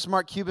I trust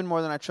Mark Cuban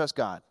more than I trust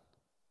God?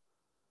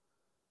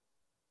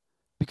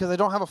 Because I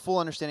don't have a full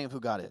understanding of who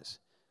God is.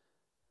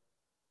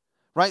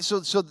 Right? So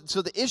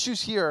the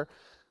issues here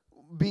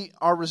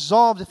are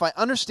resolved if I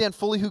understand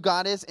fully who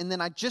God is and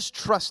then I just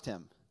trust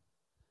Him.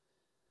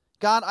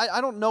 God,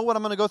 I don't know what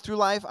I'm going to go through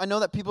life. I know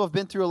that people have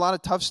been through a lot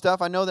of tough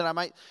stuff. I know that I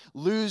might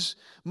lose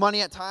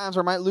money at times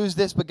or I might lose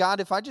this. But God,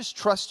 if I just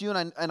trust you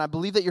and I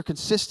believe that you're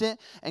consistent,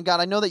 and God,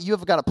 I know that you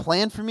have got a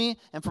plan for me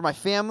and for my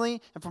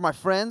family and for my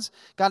friends.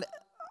 God,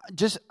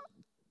 just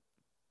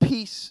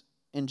peace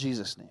in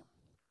Jesus' name.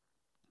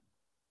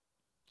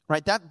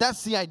 Right?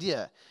 That's the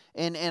idea.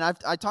 And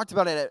I talked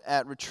about it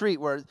at retreat,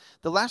 where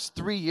the last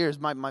 3 years,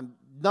 my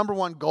number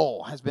one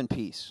goal has been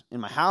peace in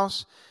my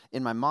house,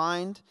 in my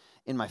mind,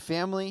 in my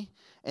family.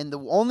 And the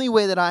only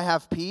way that I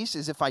have peace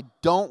is if I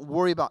don't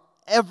worry about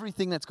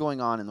everything that's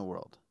going on in the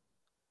world.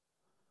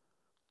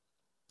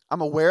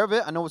 I'm aware of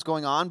it. I know what's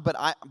going on, but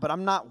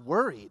I'm not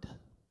worried.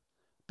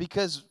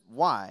 Because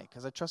why?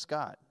 Because I trust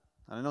God.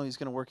 And I know He's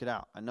going to work it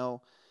out. I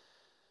know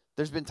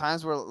there's been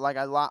times where like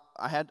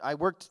I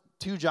worked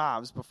 2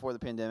 jobs before the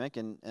pandemic,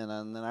 and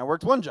then I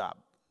worked 1 job.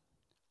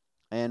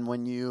 And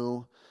when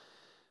you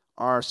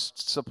are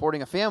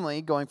supporting a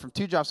family, going from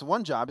 2 jobs to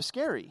 1 job is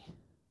scary.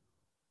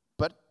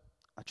 But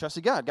I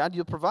trusted God. God,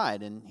 you'll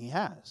provide, and He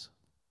has.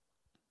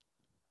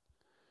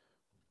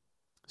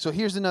 So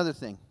here's another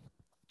thing.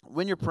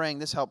 When you're praying,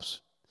 this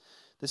helps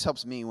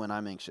me when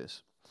I'm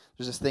anxious.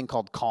 There's this thing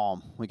called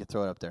calm. We could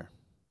throw it up there.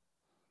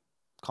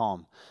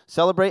 Calm.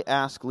 Celebrate,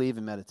 ask, leave,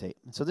 and meditate.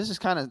 So this is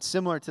kind of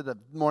similar to the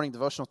morning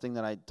devotional thing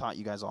that I taught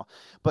you guys all.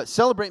 But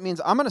celebrate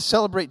means I'm going to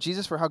celebrate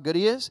Jesus for how good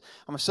He is.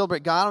 I'm going to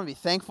celebrate God. I'm going to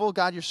be thankful.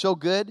 God, you're so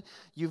good.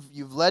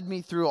 You've led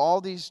me through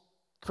all these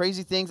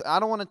crazy things. I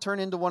don't want to turn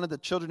into one of the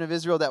children of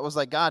Israel that was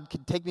like, God,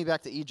 take me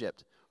back to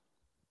Egypt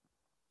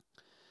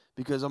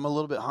because I'm a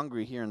little bit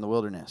hungry here in the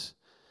wilderness.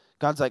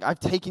 God's like, I've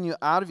taken you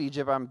out of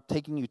Egypt. I'm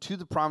taking you to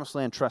the promised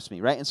land. Trust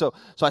me, right? And so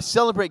I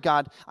celebrate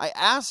God. I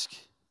ask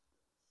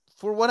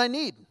for what I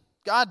need.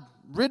 God,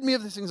 rid me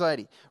of this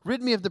anxiety.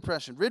 Rid me of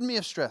depression. Rid me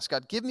of stress.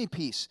 God, give me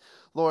peace.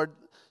 Lord,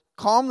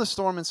 calm the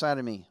storm inside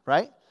of me,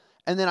 right?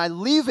 And then I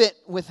leave it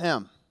with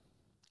him.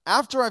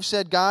 After I've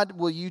said, God,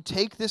 will you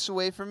take this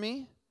away from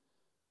me?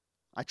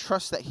 I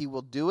trust that he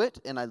will do it,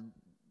 and I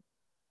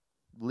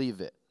leave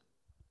it.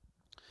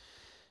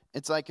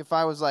 It's like if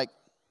I was like,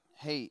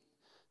 hey,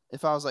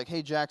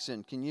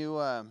 Jackson, can you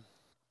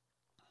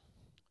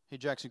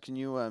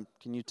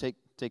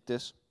take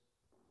this?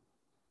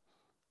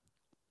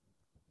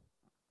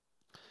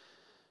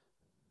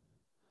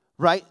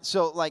 Right?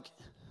 So like,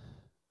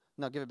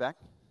 no, give it back.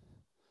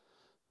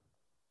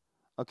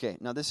 Okay,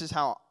 now this is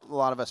how a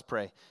lot of us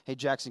pray. Hey,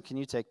 Jackson, can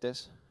you take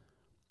this?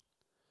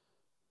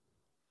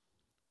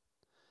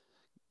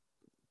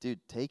 Dude,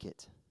 take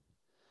it.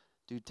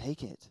 Dude,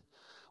 take it.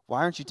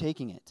 Why aren't you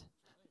taking it?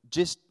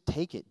 Just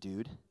take it,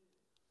 dude.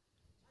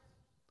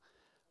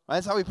 Right,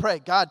 that's how we pray.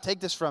 God, take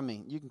this from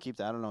me. You can keep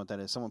that. I don't know what that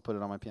is. Someone put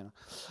it on my piano.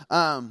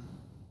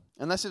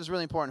 Unless it was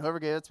really important. Whoever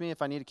gave it to me,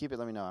 if I need to keep it,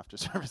 let me know after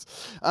service.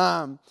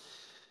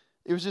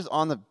 It was just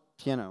on the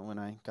piano when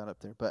I got up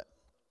there. But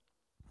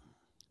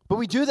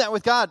we do that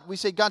with God. We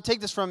say, God,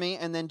 take this from me,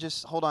 and then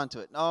just hold on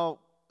to it. No,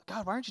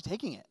 God, why aren't you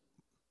taking it?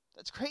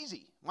 That's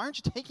crazy. Why aren't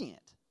you taking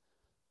it?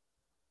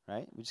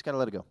 Right? We just got to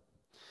let it go.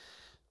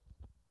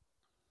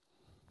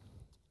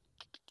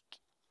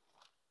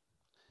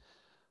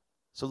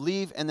 So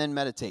leave and then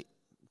meditate.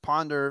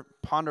 Ponder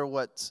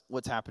what's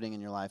happening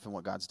in your life and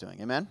what God's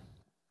doing. Amen?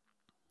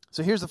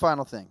 So here's the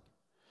final thing.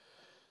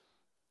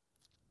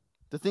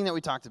 The thing that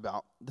we talked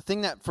about. The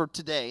thing that for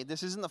today,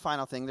 this isn't the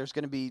final thing. There's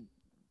going to be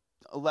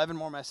 11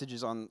 more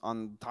messages on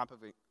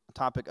the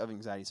topic of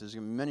anxiety. So there's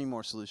going to be many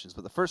more solutions.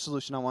 But the first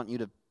solution I want you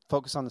to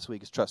focus on this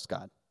week is trust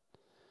God.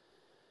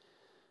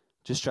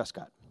 Just trust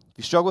God. If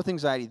you struggle with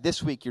anxiety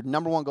this week, your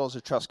number one goal is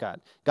to trust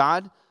God.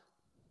 God,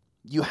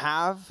 you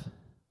have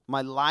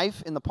my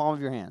life in the palm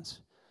of your hands.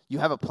 You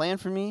have a plan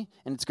for me,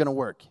 and it's going to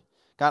work.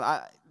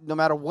 God, no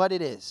matter what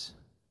it is,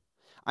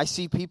 I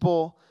see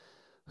people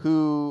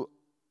who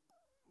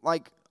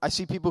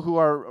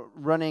are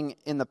running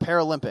in the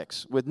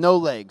Paralympics with no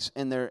legs,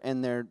 and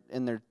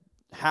they're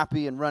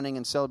happy and running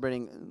and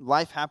celebrating.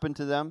 Life happened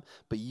to them,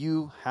 but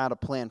you had a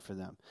plan for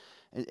them.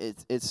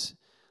 It's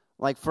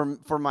like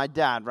for my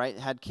dad, right?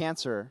 Had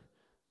cancer.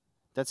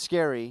 That's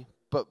scary,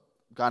 but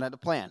God had a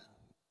plan.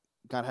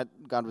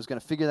 God was going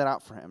to figure that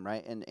out for him,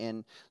 right?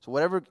 And so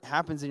whatever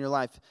happens in your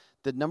life,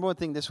 the number one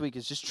thing this week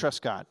is just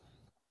trust God.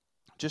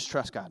 Just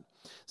trust God.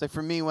 It's like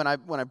for me when I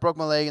broke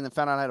my leg and then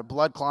found out I had a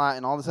blood clot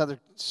and all this other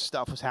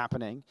stuff was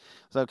happening.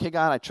 I was like, okay,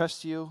 God, I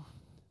trust you.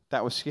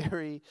 That was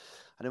scary.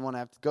 I didn't want to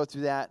have to go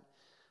through that,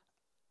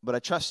 but I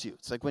trust you.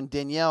 It's like when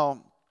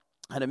Danielle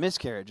had a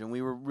miscarriage and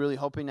we were really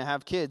hoping to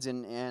have kids,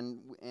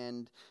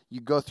 and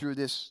you go through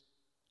this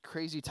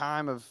crazy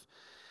time of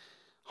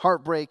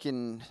heartbreak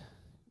and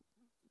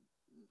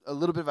a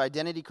little bit of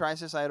identity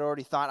crisis. I had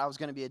already thought I was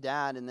going to be a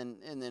dad, and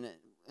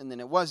then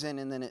it wasn't,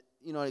 and then it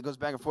goes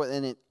back and forth,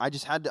 and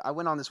I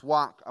went on this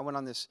walk.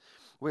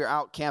 We were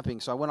out camping,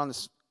 so I went on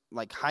this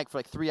like hike for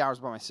like 3 hours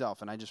by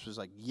myself, and I just was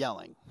like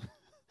yelling,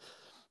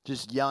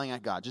 just yelling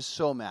at God, just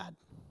so mad,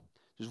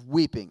 just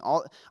weeping.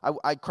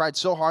 I cried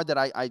so hard that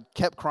I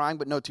kept crying,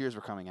 but no tears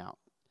were coming out.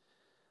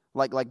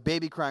 Like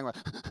baby crying,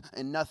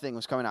 and nothing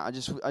was coming out.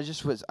 I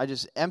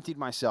just emptied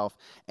myself.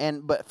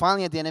 But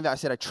finally at the end of it, I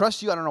said, I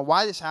trust you. I don't know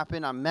why this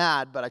happened. I'm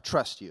mad, but I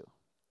trust you.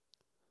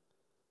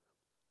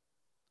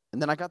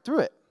 And then I got through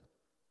it.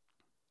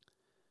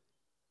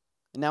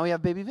 And now we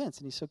have baby Vince,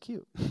 and he's so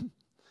cute.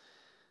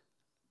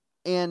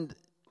 And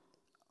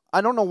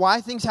I don't know why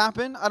things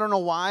happen. I don't know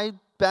why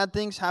bad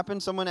things happen.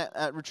 Someone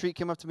at retreat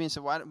came up to me and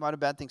said, why do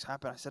bad things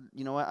happen? I said,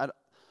 you know what?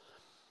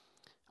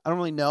 I don't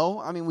really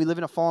know. I mean, we live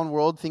in a fallen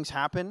world. Things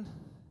happen.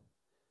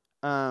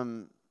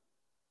 But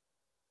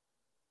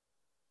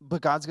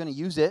God's going to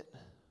use it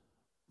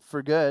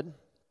for good.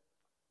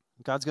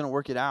 God's going to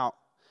work it out.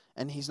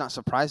 And he's not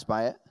surprised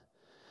by it.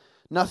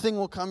 Nothing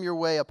will come your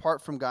way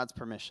apart from God's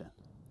permission.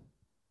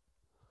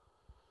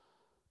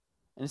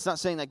 And it's not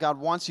saying that God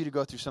wants you to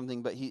go through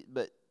something,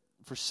 but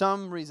for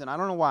some reason, I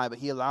don't know why, but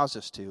he allows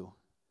us to.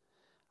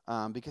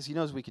 Because he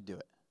knows we could do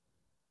it.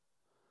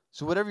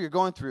 So whatever you're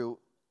going through,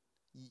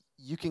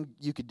 you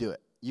could do it.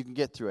 You can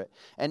get through it.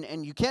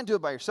 And you can't do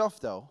it by yourself,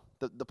 though.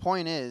 The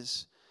point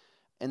is,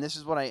 and this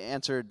is what I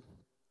answered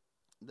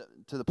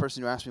to the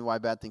person who asked me why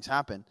bad things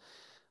happen,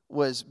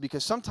 was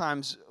because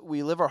sometimes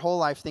we live our whole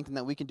life thinking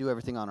that we can do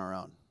everything on our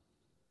own.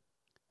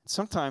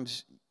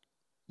 Sometimes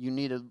you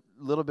need a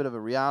little bit of a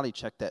reality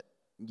check that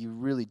you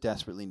really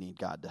desperately need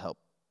God to help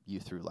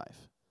you through life.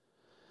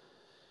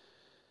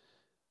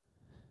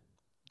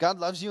 God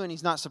loves you, and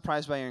he's not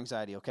surprised by your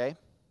anxiety, okay?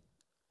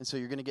 And so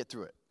you're going to get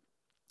through it.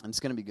 And it's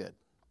going to be good.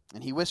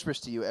 And he whispers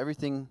to you,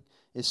 everything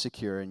is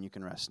secure and you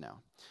can rest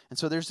now. And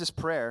so there's this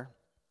prayer.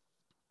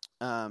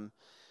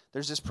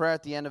 There's this prayer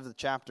at the end of the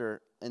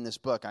chapter in this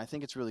book. I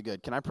think it's really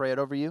good. Can I pray it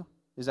over you?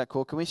 Is that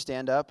cool? Can we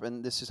stand up?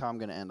 And this is how I'm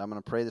going to end. I'm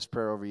going to pray this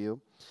prayer over you.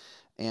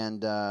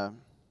 And then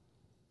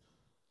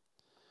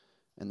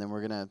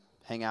we're going to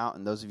hang out.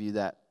 And those of you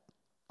that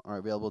are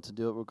available to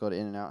do it, we'll go to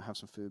In-N-Out, have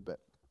some food. But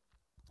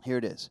here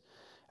it is.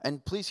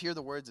 And please hear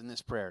the words in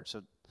this prayer.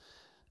 So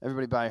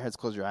everybody bow your heads,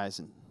 close your eyes.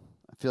 And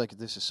I feel like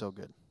this is so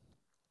good.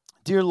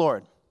 Dear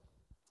Lord,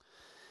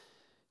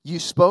 you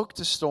spoke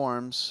to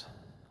storms.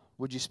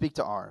 Would you speak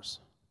to ours?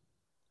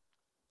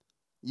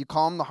 You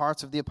calmed the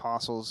hearts of the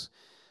apostles.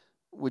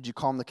 Would you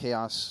calm the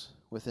chaos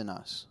within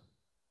us?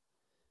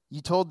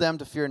 You told them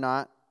to fear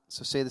not,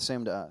 so say the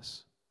same to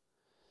us.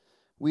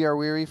 We are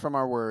weary from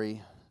our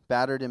worry,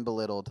 battered and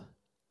belittled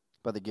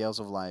by the gales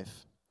of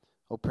life.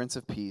 O Prince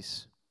of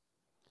Peace,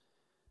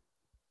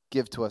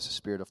 give to us a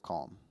spirit of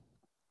calm.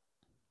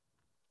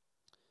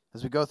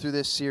 As we go through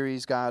this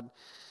series, God,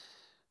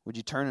 would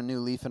you turn a new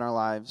leaf in our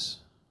lives?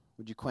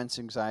 Would you quench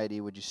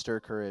anxiety? Would you stir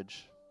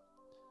courage?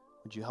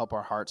 Would you help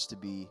our hearts to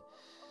be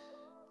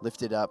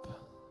lifted up,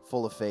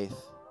 full of faith,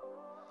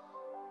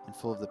 and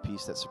full of the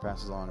peace that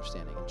surpasses all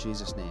understanding? In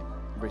Jesus' name.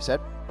 Everybody said?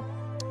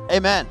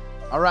 Amen.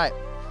 All right.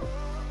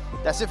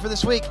 That's it for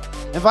this week.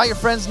 Invite your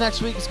friends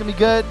next week. It's going to be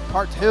good.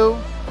 Part 2.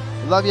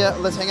 Love you.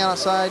 Let's hang out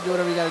outside. Do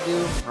whatever you got to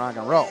do. Rock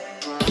and roll.